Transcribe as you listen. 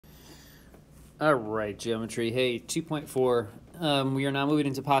All right, geometry. Hey, 2.4. We are now moving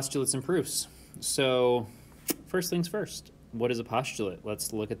into postulates and proofs. So, first things first, what is a postulate?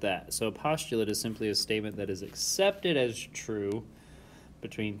 Let's look at that. So, a postulate is simply a statement that is accepted as true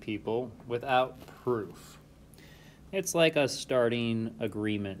between people without proof. It's like a starting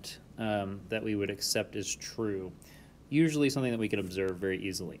agreement that we would accept as true, usually something that we can observe very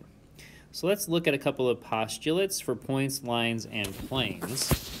easily. So, let's look at a couple of postulates for points, lines, and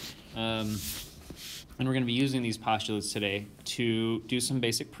planes. And we're going to be using these postulates today to do some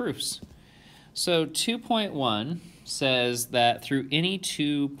basic proofs. So 2.1 says that through any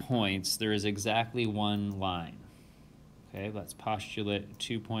 2 points, there is exactly one line. Okay, that's postulate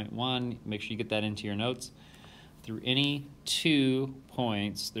 2.1. Make sure you get that into your notes. Through any 2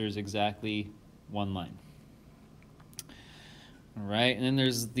 points, there's exactly one line. All right, and then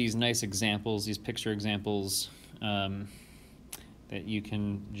there's these nice examples, these picture examples, that you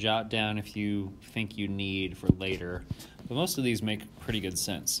can jot down if you think you need for later. But most of these make pretty good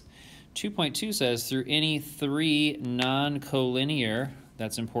sense. 2.2 says through any 3 non-collinear,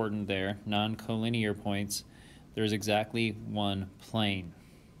 that's important there, non-collinear points, there's exactly one plane.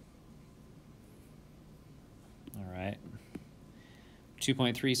 All right.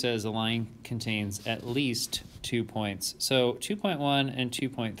 2.3 says a line contains at least 2 points. So 2.1 and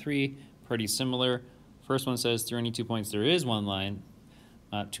 2.3, pretty similar. First one says through any 2 points there is one line.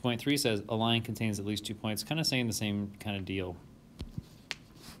 2.3 says a line contains at least 2 points, kind of saying the same kind of deal.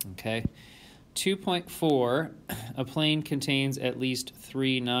 Okay. 2.4, a plane contains at least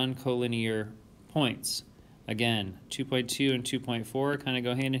 3 non-collinear points. Again, 2.2 and 2.4 kind of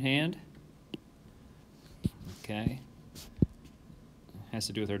go hand in hand. Okay. Has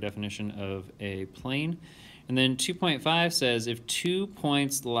to do with our definition of a plane. And then 2.5 says if 2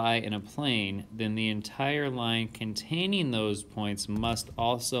 points lie in a plane, then the entire line containing those points must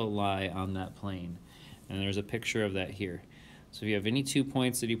also lie on that plane. And there's a picture of that here. So if you have any 2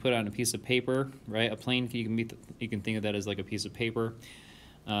 points that you put on a piece of paper, right? A plane, you can think of that as like a piece of paper.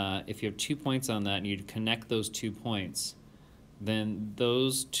 If you have 2 points on that and you connect those 2 points, then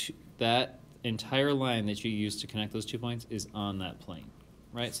that entire line that you use to connect those 2 points is on that plane,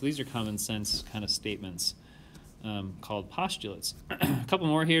 right? So these are common sense kind of statements called postulates. A couple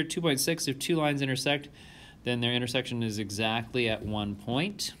more here. 2.6, if 2 lines intersect, then their intersection is exactly at 1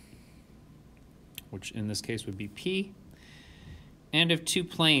 point, which in this case would be P. And if 2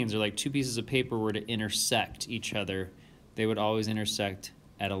 planes, or like 2 pieces of paper, were to intersect each other, they would always intersect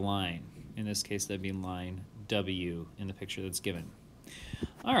at a line. In this case, that'd be line W in the picture that's given.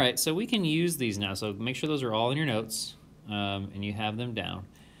 All right, so we can use these now. So make sure those are all in your notes and you have them down.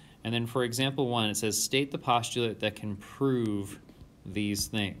 And then for example 1, it says state the postulate that can prove these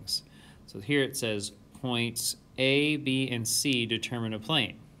things. So here it says points A, B, and C determine a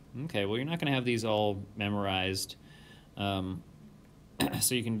plane. Okay, well you're not going to have these all memorized.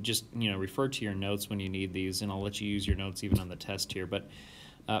 So you can just refer to your notes when you need these, and I'll let you use your notes even on the test here. But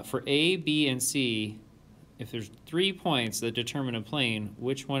for A, B, and C, if there's 3 points that determine a plane,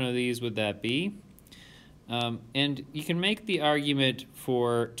 which one of these would that be? And you can make the argument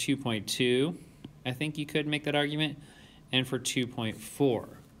for 2.2. I think you could make that argument, and for 2.4.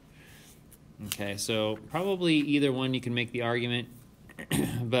 Okay, so probably either one you can make the argument,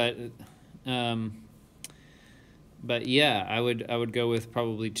 but yeah, I would go with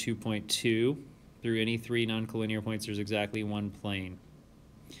probably 2.2. Through any 3 non-collinear points, there's exactly one plane.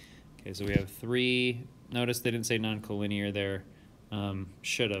 Okay, so we have 3. Notice they didn't say non-collinear there.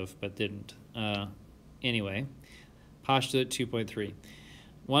 Should have, but didn't. Anyway, postulate 2.3.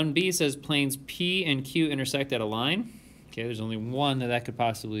 1b says planes P and Q intersect at a line. Okay, there's only one that could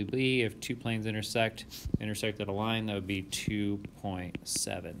possibly be. If 2 planes intersect at a line, that would be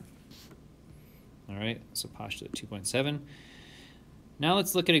 2.7. All right, so postulate 2.7. Now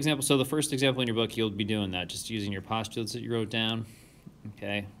let's look at examples. So the first example in your book, you'll be doing that, just using your postulates that you wrote down,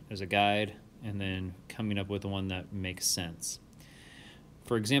 okay, as a guide, and then coming up with the one that makes sense.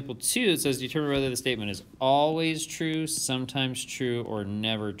 For example 2, it says determine whether the statement is always true, sometimes true, or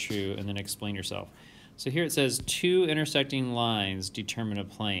never true, and then explain yourself. So here it says 2 intersecting lines determine a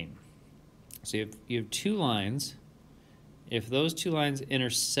plane. So you have 2 lines. If those 2 lines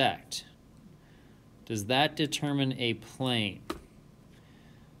intersect, does that determine a plane?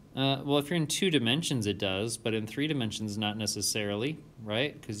 Well, if you're in 2 dimensions, it does, but in 3 dimensions, not necessarily,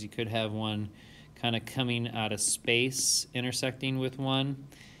 right? Because you could have one kind of coming out of space intersecting with one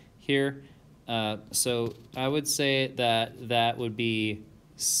here. So I would say that would be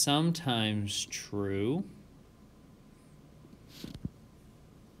sometimes true.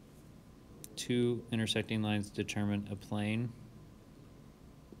 2 intersecting lines determine a plane.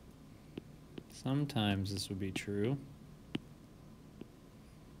 Sometimes this would be true,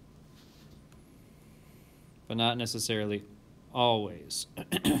 but not necessarily always.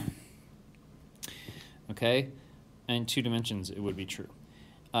 Okay, and 2 dimensions it would be true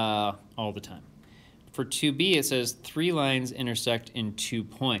all the time. For 2b, it says 3 lines intersect in 2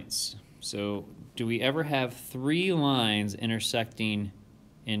 points. So do we ever have 3 lines intersecting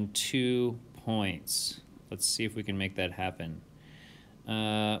in 2 points? Let's see if we can make that happen.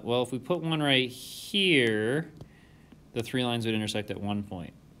 Well, if we put one right here, the 3 lines would intersect at 1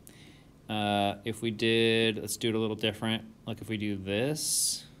 point. If we did, let's do it a little different. Like if we do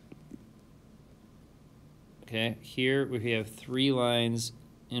this, okay, here we have 3 lines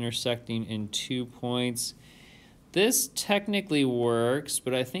intersecting in 2 points. This technically works,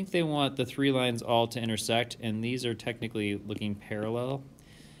 but I think they want the 3 lines all to intersect, and these are technically looking parallel.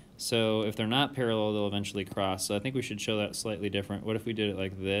 So if they're not parallel, they'll eventually cross. So I think we should show that slightly different. What if we did it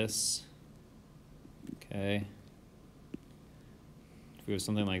like this? Okay. If we have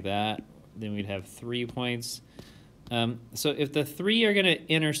something like that, then we'd have 3 points. So if the 3 are going to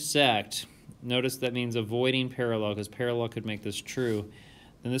intersect, notice that means avoiding parallel, because parallel could make this true,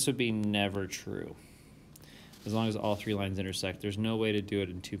 then this would be never true. As long as all 3 lines intersect, there's no way to do it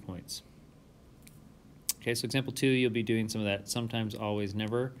in 2 points. Okay, so example 2, you'll be doing some of that sometimes, always,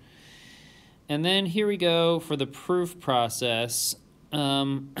 never. And then here we go for the proof process.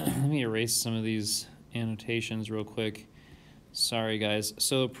 Let me erase some of these annotations real quick. Sorry, guys.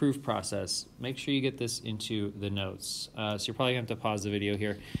 So proof process. Make sure you get this into the notes. So you're probably going to have to pause the video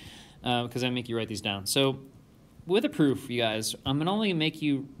here because I make you write these down. So with a proof, you guys, I'm going to only make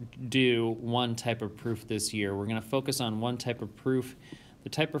you do one type of proof this year. We're going to focus on one type of proof. The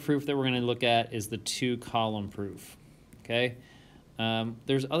type of proof that we're going to look at is the 2-column proof. Okay?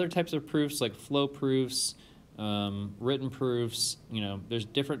 There's other types of proofs like flow proofs, written proofs. You know, there's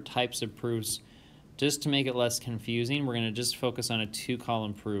different types of proofs. Just to make it less confusing, we're going to just focus on a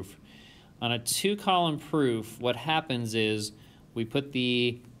 2-column proof. On a 2-column proof, what happens is we put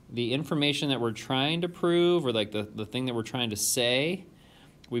the information that we're trying to prove, or like the thing that we're trying to say,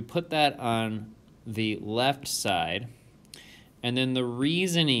 we put that on the left side, and then the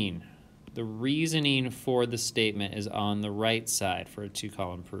reasoning for the statement is on the right side for a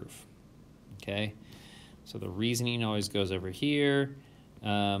 2-column proof. Okay? So the reasoning always goes over here,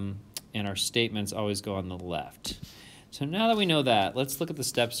 and our statements always go on the left. So now that we know that, let's look at the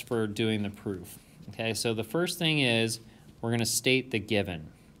steps for doing the proof. Okay, so the first thing is we're going to state the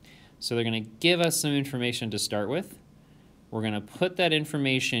given. So they're going to give us some information to start with. We're going to put that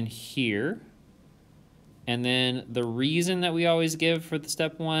information here. And then the reason that we always give for the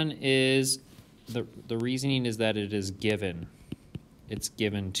step 1 is the reasoning is that it is given. It's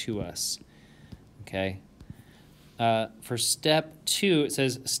given to us. Okay. For step 2, it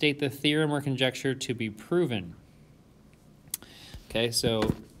says state the theorem or conjecture to be proven. Okay,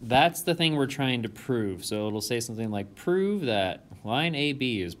 so that's the thing we're trying to prove. So it'll say something like prove that line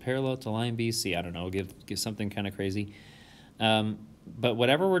AB is parallel to line BC. I don't know, give something kind of crazy. But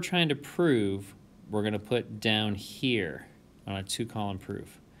whatever we're trying to prove, we're going to put down here on a 2-column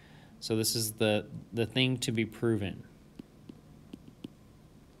proof. So this is the thing to be proven.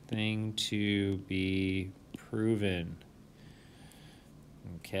 Thing to be proven.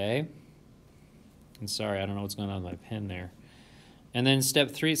 Okay. And sorry, I don't know what's going on with my pen there. And then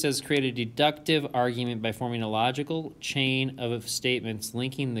step 3, it says create a deductive argument by forming a logical chain of statements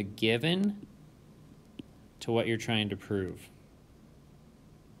linking the given to what you're trying to prove.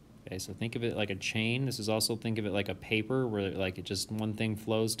 Okay, so think of it like a chain. This is also, think of it like a paper where like it just one thing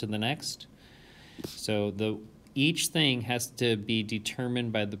flows to the next. So each thing has to be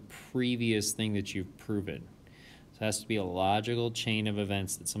determined by the previous thing that you've proven. So it has to be a logical chain of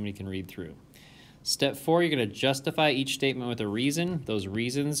events that somebody can read through. Step 4, you're going to justify each statement with a reason. Those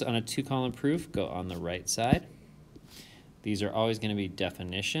reasons on a 2-column proof go on the right side. These are always going to be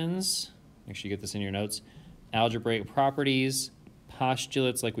definitions. Make sure you get this in your notes. Algebraic properties,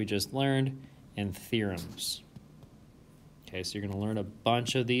 postulates like we just learned, and theorems. Okay, so you're going to learn a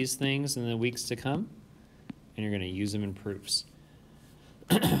bunch of these things in the weeks to come, and you're going to use them in proofs.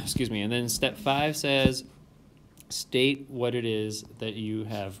 Excuse me. And then step 5 says state what it is that you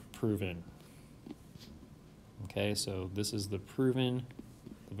have proven. Okay, so this is the proven,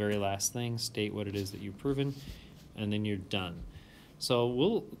 the very last thing. State what it is that you've proven, and then you're done.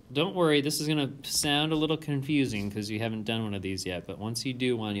 So don't worry, this is going to sound a little confusing because you haven't done one of these yet, but once you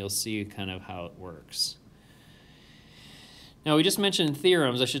do one, you'll see kind of how it works. Now, we just mentioned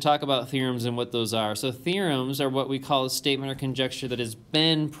theorems. I should talk about theorems and what those are. So theorems are what we call a statement or conjecture that has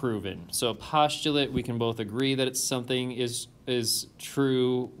been proven. So a postulate, we can both agree that it's something is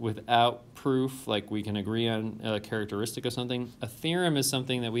true without proof, like we can agree on a characteristic of something. A theorem is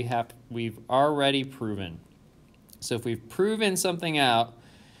something that we've already proven. So if we've proven something out,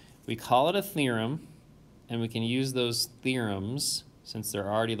 we call it a theorem, and we can use those theorems, since they're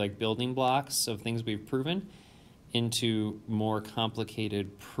already like building blocks of things we've proven, into more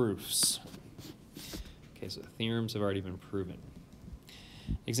complicated proofs. Okay, so theorems have already been proven.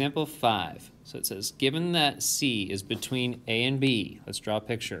 Example 5. So it says, given that C is between A and B, let's draw a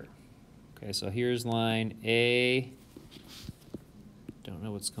picture. Okay, so here's line A. Don't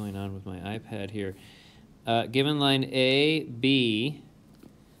know what's going on with my iPad here. Given line A, B,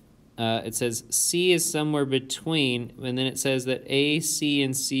 it says C is somewhere between, and then it says that A, C,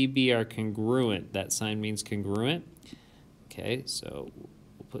 and CB are congruent. That sign means congruent. Okay, so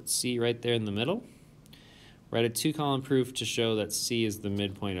we'll put C right there in the middle. Write a 2-column proof to show that C is the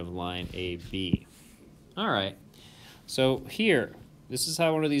midpoint of line AB. All right, so here, this is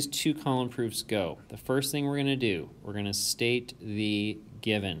how one of these 2-column proofs go. The first thing we're going to do, we're going to state the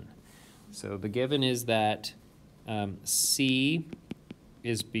given. So the given is that C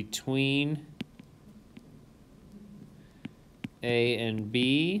is between A and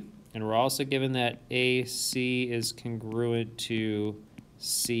B, and we're also given that AC is congruent to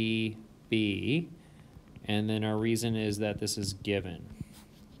CB, and then our reason is that this is given.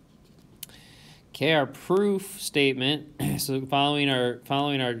 Okay, our proof statement, so following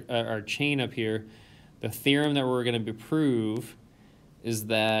our chain up here, the theorem that we're going to prove is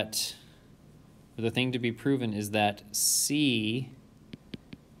that, the thing to be proven is that C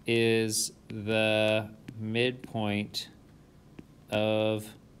is the midpoint of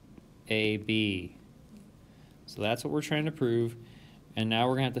AB. So that's what we're trying to prove, and now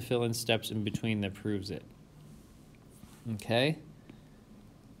we're going to have to fill in steps in between that proves it. Okay?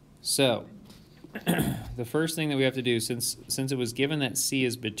 So, the first thing that we have to do, since it was given that C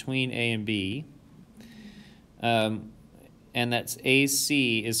is between A and B, and that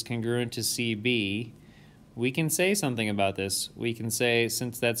AC is congruent to CB, we can say something about this. We can say,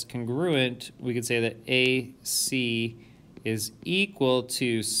 since that's congruent, we could say that AC is equal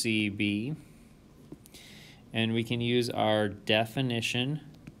to CB, and we can use our definition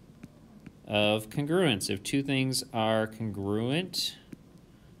of congruence. If two things are congruent,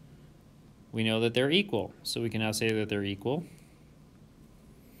 we know that they're equal, so we can now say that they're equal.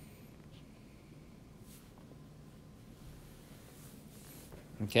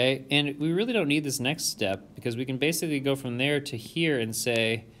 Okay, and we really don't need this next step because we can basically go from there to here and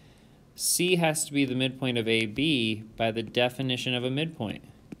say C has to be the midpoint of AB by the definition of a midpoint.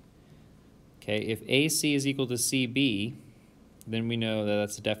 Okay, if AC is equal to CB, then we know that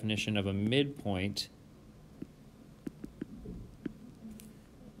that's the definition of a midpoint.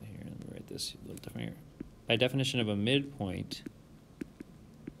 Here, let me write this a little different here. By definition of a midpoint,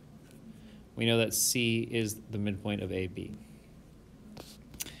 we know that C is the midpoint of AB.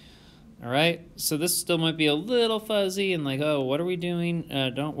 All right, so this still might be a little fuzzy and like, oh, what are we doing?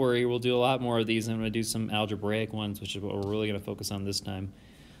 Don't worry, we'll do a lot more of these. I'm going to do some algebraic ones, which is what we're really going to focus on this time.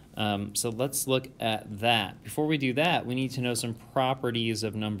 So let's look at that. Before we do that, we need to know some properties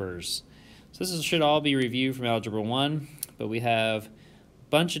of numbers. So this should all be reviewed from Algebra 1, but we have a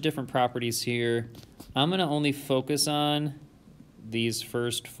bunch of different properties here. I'm going to only focus on these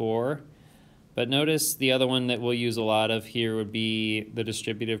first 4. But notice the other one that we'll use a lot of here would be the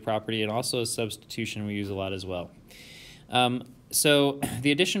distributive property, and also a substitution we use a lot as well. So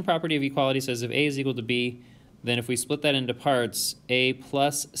the addition property of equality says if A is equal to B, then if we split that into parts, A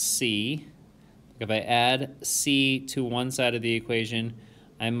plus C, if I add C to one side of the equation,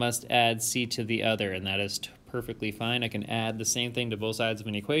 I must add C to the other, and that is perfectly fine. I can add the same thing to both sides of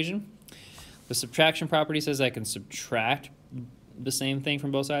an equation. The subtraction property says I can subtract the same thing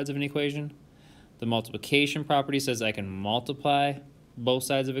from both sides of an equation. The multiplication property says I can multiply both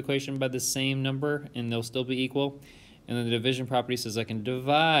sides of an equation by the same number and they'll still be equal. And then the division property says I can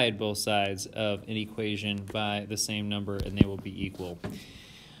divide both sides of an equation by the same number and they will be equal.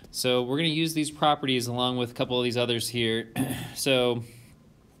 So we're going to use these properties along with a couple of these others here. So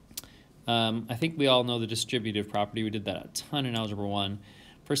I think we all know the distributive property. We did that a ton in Algebra 1.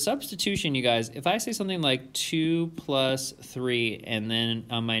 For substitution, you guys, if I say something like 2 plus 3, and then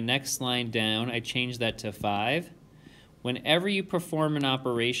on my next line down, I change that to 5, whenever you perform an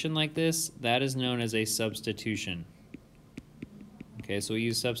operation like this, that is known as a substitution. Okay, so we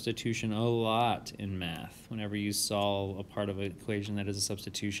use substitution a lot in math, whenever you solve a part of an equation that is a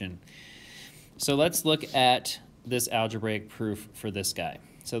substitution. So let's look at this algebraic proof for this guy.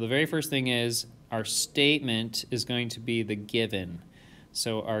 So the very first thing is our statement is going to be the given.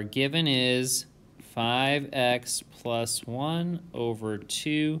 So our given is 5x plus 1 over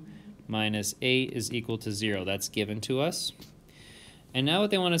 2 minus 8 is equal to 0. That's given to us. And now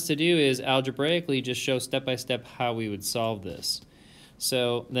what they want us to do is algebraically just show step by step how we would solve this.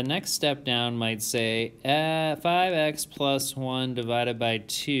 So the next step down might say 5x plus 1 divided by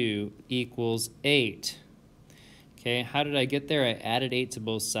 2 equals 8. Okay, how did I get there? I added 8 to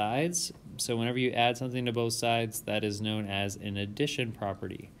both sides. So whenever you add something to both sides, that is known as an addition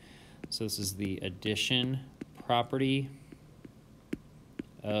property. So this is the addition property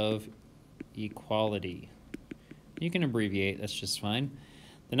of equality. You can abbreviate, that's just fine.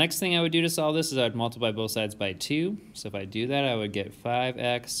 The next thing I would do to solve this is I would multiply both sides by 2. So if I do that, I would get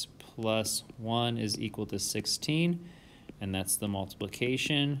 5x plus 1 is equal to 16. And that's the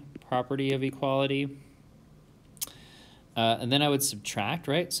multiplication property of equality. And then I would subtract,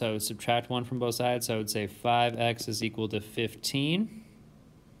 right? So I would subtract 1 from both sides. So I would say 5x is equal to 15.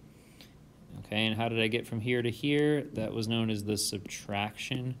 Okay, and how did I get from here to here? That was known as the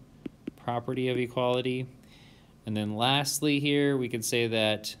subtraction property of equality. And then lastly here, we could say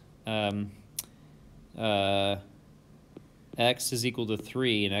that x is equal to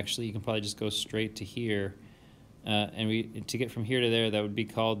 3, and actually you can probably just go straight to here. And to get from here to there, that would be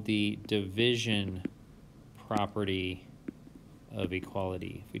called the division property of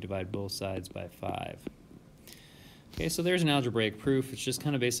equality if we divide both sides by 5. Okay, so there's an algebraic proof. It's just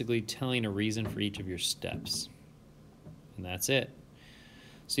kind of basically telling a reason for each of your steps. And that's it.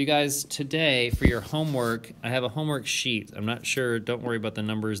 So you guys, today for your homework, I have a homework sheet. I'm not sure, don't worry about the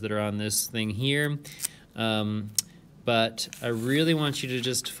numbers that are on this thing here. But I really want you to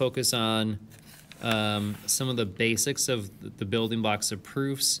just focus on some of the basics of the building blocks of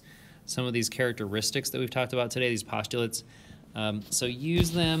proofs, some of these characteristics that we've talked about today, these postulates. So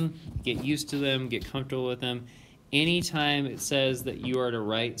use them, get used to them, get comfortable with them. Anytime it says that you are to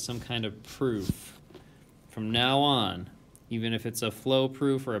write some kind of proof, from now on, even if it's a flow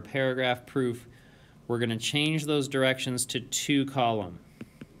proof or a paragraph proof, we're going to change those directions to 2-column.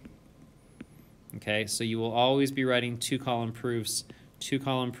 Okay, so you will always be writing 2-column proofs.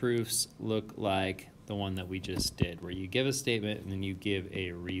 2-column proofs look like the one that we just did, where you give a statement and then you give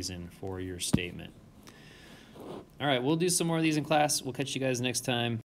a reason for your statement. All right, we'll do some more of these in class. We'll catch you guys next time.